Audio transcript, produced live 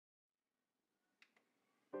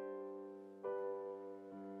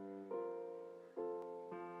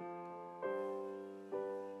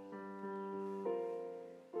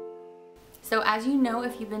So as you know,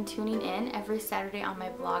 if you've been tuning in, every Saturday on my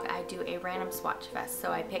blog I do a random Swatchfest.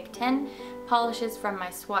 So I pick 10 polishes from my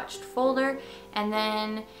swatched folder, and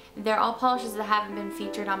then they're all polishes that haven't been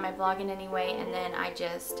featured on my blog in any way, and then I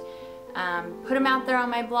just put them out there on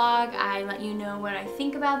my blog. I let you know what I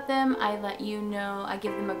think about them. I let you know, I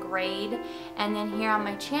give them a grade, and then here on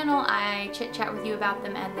my channel I chit chat with you about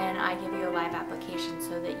them, and then I give you a live application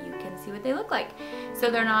so that you can see what they look like.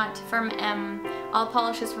 So they're not from all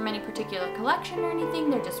polishes from any particular collection or anything,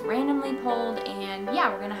 they're just randomly pulled, and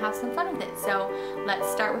yeah, we're gonna have some fun with it. So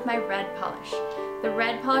let's start with my red polish. The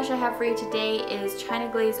red polish I have for you today is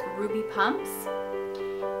China Glaze Ruby Pumps.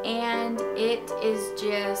 And it is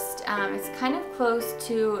just, it's kind of close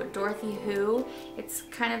to Dorothy Who. It's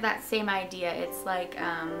kind of that same idea. It's like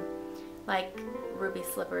Ruby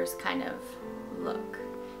Slippers kind of look.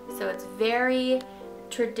 So it's very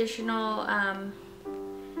traditional,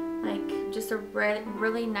 like just a red,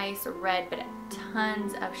 really nice red, but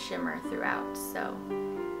tons of shimmer throughout. So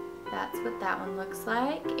that's what that one looks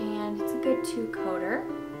like, and it's a good 2-coater.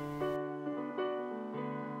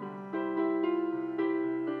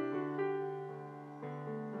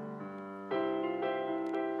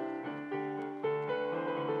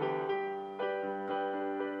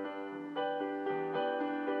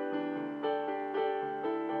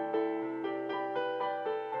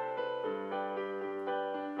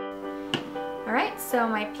 Alright, so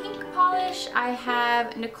my pink polish, I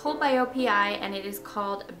have Nicole by OPI, and it is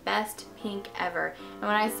called Best Pink Ever. And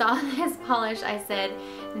when I saw this polish, I said,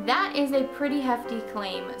 that is a pretty hefty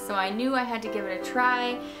claim, so I knew I had to give it a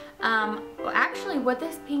try. Well, actually, what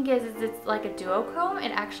this pink is it's like a duochrome.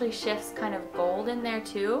 It actually shifts kind of gold in there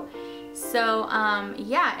too. So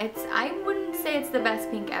yeah, I wouldn't say it's the best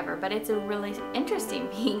pink ever, but it's a really interesting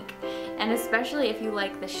pink, and especially if you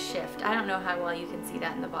like the shift. I don't know how well you can see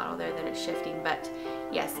that in the bottle there that it's shifting, but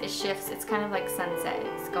yes, it shifts. It's kind of like sunset.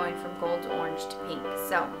 It's going from gold to orange to pink,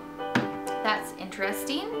 so that's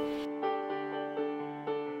interesting.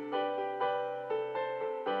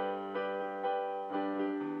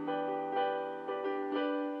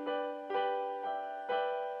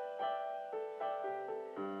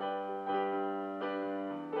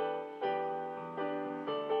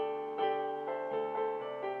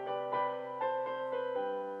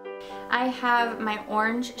 I have my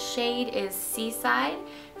orange shade is Seaside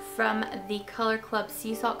from the Color Club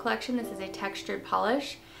Sea Salt collection. This is a textured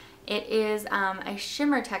polish. It is a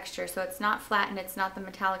shimmer texture, so it's not flat and it's not the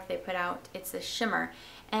metallic they put out, it's a shimmer.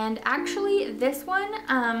 And actually this one,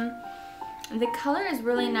 the color is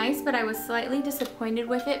really nice, but I was slightly disappointed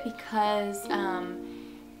with it because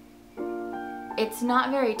it's not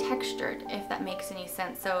very textured, if that makes any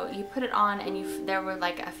sense. So you put it on and there were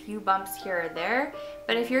like a few bumps here or there,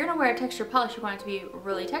 but if you're gonna wear a textured polish, you want it to be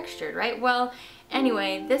really textured, right? Well,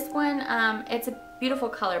 anyway, this one, it's a beautiful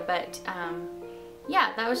color, but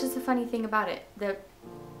yeah, that was just a funny thing about it. It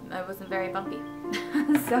wasn't very bumpy.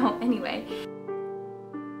 So anyway.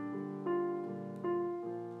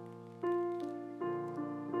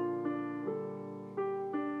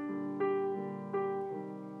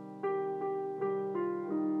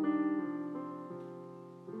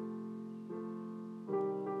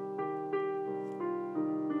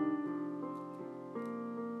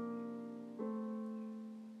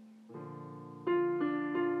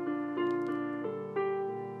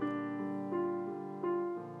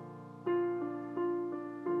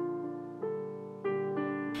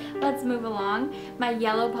 Let's move along. My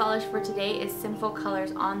yellow polish for today is Sinful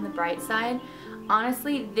Colors On the Bright Side.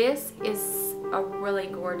 Honestly, this is a really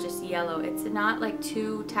gorgeous yellow. It's not like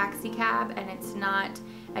too taxi cab, and it's not,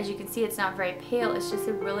 as you can see, it's not very pale. It's just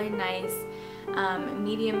a really nice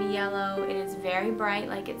medium yellow. It is very bright,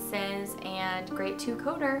 like it says, and great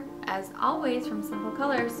 2-coater, as always, from Sinful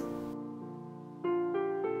Colors.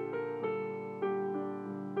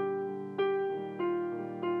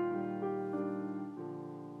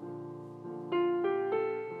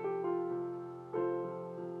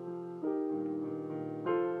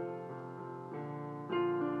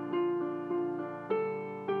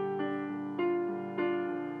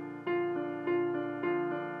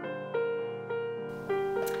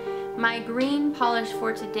 My green polish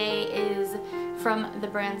for today is from the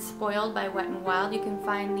brand Spoiled by Wet n Wild. You can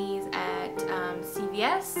find these at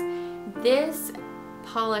CVS. This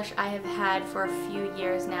polish I have had for a few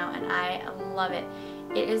years now, and I love it.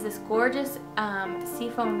 It is this gorgeous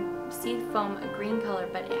seafoam green color,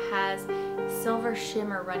 but it has silver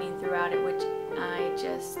shimmer running throughout it, which I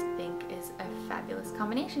just think is a fabulous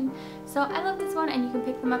combination. So I love this one, and you can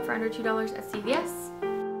pick them up for under $2 at CVS.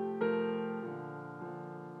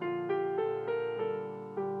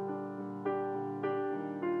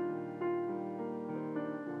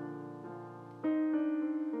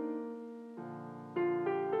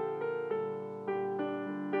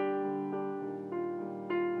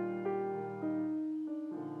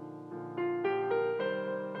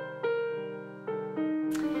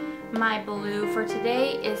 my blue for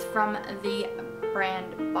today is from the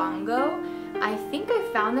brand Bongo. I think I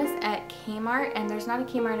found this at Kmart, and there's not a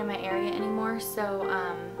Kmart in my area anymore, so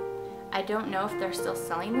I don't know if they're still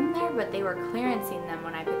selling them there, but they were clearancing them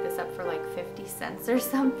when I picked this up for like 50 cents or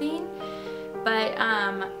something. But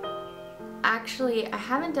actually, I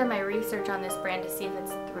haven't done my research on this brand to see if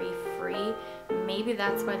it's 3 free. Maybe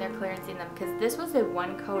that's why they're clearancing them, because this was a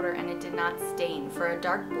 1 coater and it did not stain. For a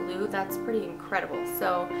dark blue, that's pretty incredible.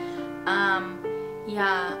 So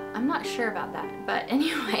yeah, I'm not sure about that, but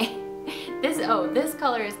anyway, this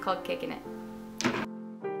color is called Kickin' It.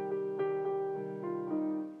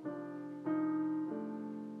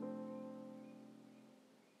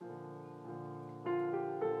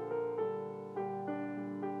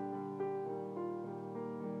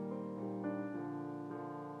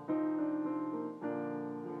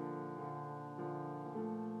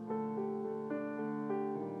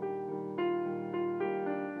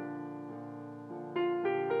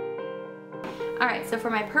 Alright, so for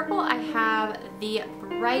my purple, I have the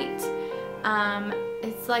bright,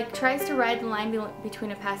 it's like tries to ride the line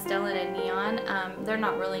between a pastel and a neon. They're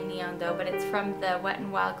not really neon though, but it's from the Wet n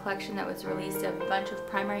Wild collection that was released of a bunch of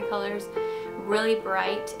primary colors, really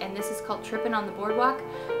bright, and this is called Trippin' on the Boardwalk.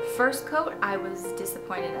 First coat, I was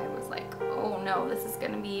disappointed. I was like, oh no, this is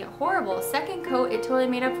gonna be horrible. Second coat, it totally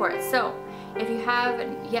made up for it. So if you have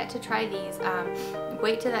yet to try these,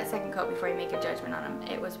 wait till that second coat before you make a judgment on them.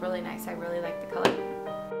 It was really nice. I really like the color.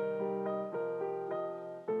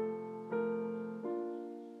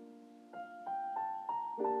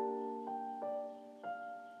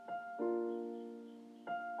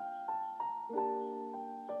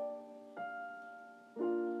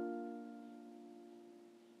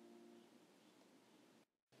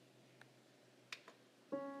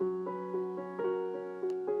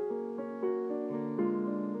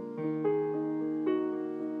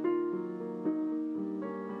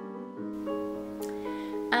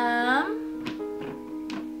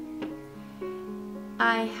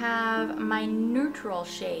 I have my neutral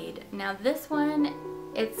shade. Now this one,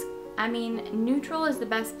 I mean, neutral is the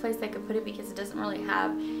best place I could put it because it doesn't really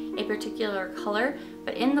have a particular color,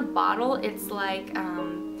 but in the bottle it's like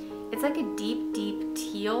a deep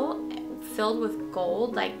teal filled with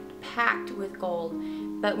gold, like packed with gold.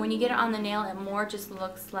 But when you get it on the nail, it more just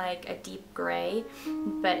looks like a deep gray,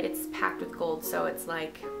 but it's packed with gold, so it's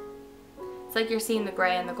like you're seeing the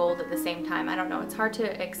gray and the gold at the same time. I don't know, it's hard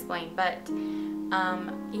to explain, but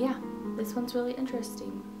yeah, this one's really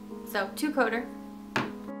interesting. So 2 coater.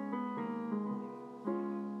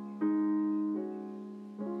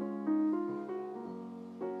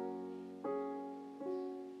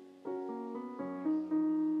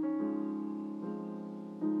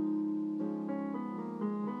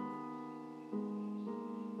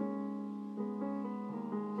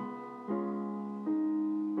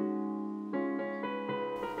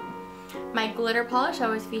 My glitter polish, I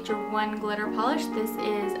always feature 1 glitter polish. This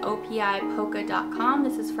is opipolka.com.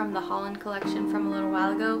 This is from the Holland collection from a little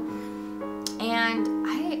while ago. And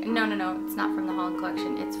no, it's not from the Holland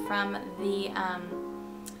collection. It's from the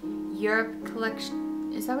Europe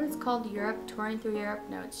collection. Is that what it's called? Europe? Touring through Europe?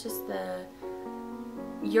 No, it's just the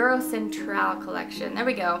Eurocentral collection. There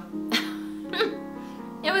we go.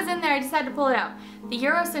 It was in there, I just had to pull it out. The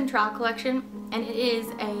Eurocentral collection, and it is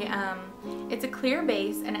it's a clear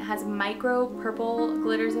base, and it has micro purple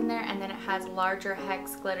glitters in there, and then it has larger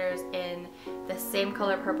hex glitters in the same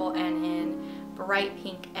color purple and in bright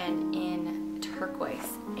pink and in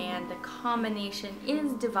turquoise. And the combination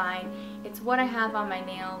is divine. It's what I have on my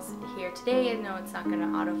nails here today. I know it's not going to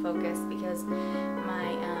autofocus because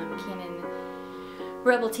my Canon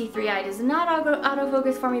Rebel T3i does not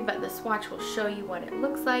autofocus for me, but the swatch will show you what it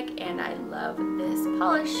looks like, and I love this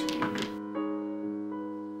polish.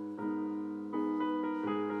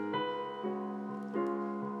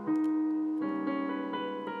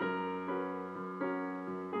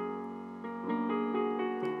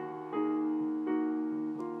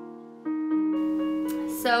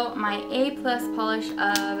 So my A+ polish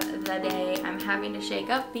of the day, I'm having to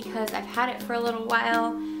shake up because I've had it for a little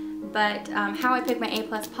while, but how I pick my A+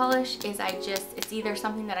 polish is it's either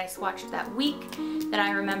something that I swatched that week that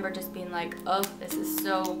I remember just being like, oh, this is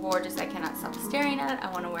so gorgeous, I cannot stop staring at it,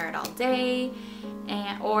 I want to wear it all day,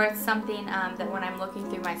 or it's something that when I'm looking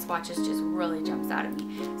through my swatches just really jumps out at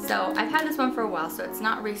me. So I've had this one for a while, so it's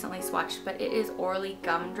not recently swatched, but it is Orly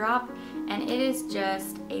Gumdrop, and it is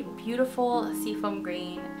just a beautiful seafoam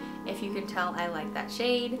green. If you can tell, I like that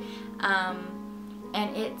shade,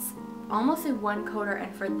 and it's almost a 1 coater,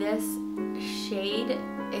 and for this shade,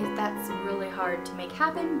 that's really hard to make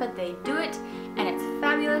happen, but they do it, and it's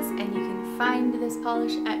fabulous. And you can find this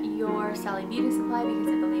polish at your Sally Beauty Supply because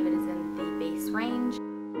I believe it is in the base range.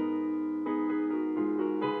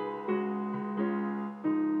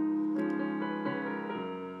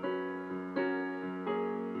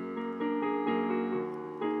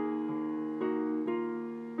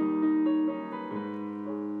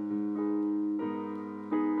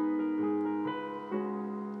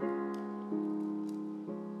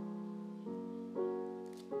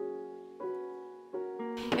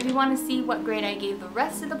 If you want to see what grade I gave the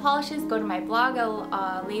rest of the polishes, go to my blog.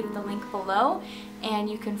 I'll leave the link below and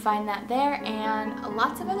you can find that there, and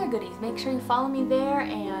lots of other goodies. Make sure you follow me there,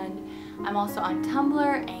 and I'm also on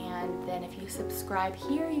Tumblr, and then if you subscribe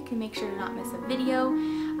here you can make sure to not miss a video.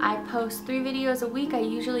 I post 3 videos a week. I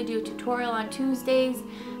usually do a tutorial on Tuesdays.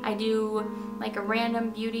 I do like a random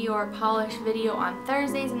beauty or polish video on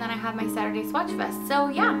Thursdays, and then I have my Saturday Swatchfest. So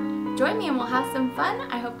yeah, join me and we'll have some fun.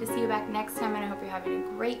 I hope to see you back next time, and I hope you're having a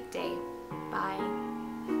great day. Bye.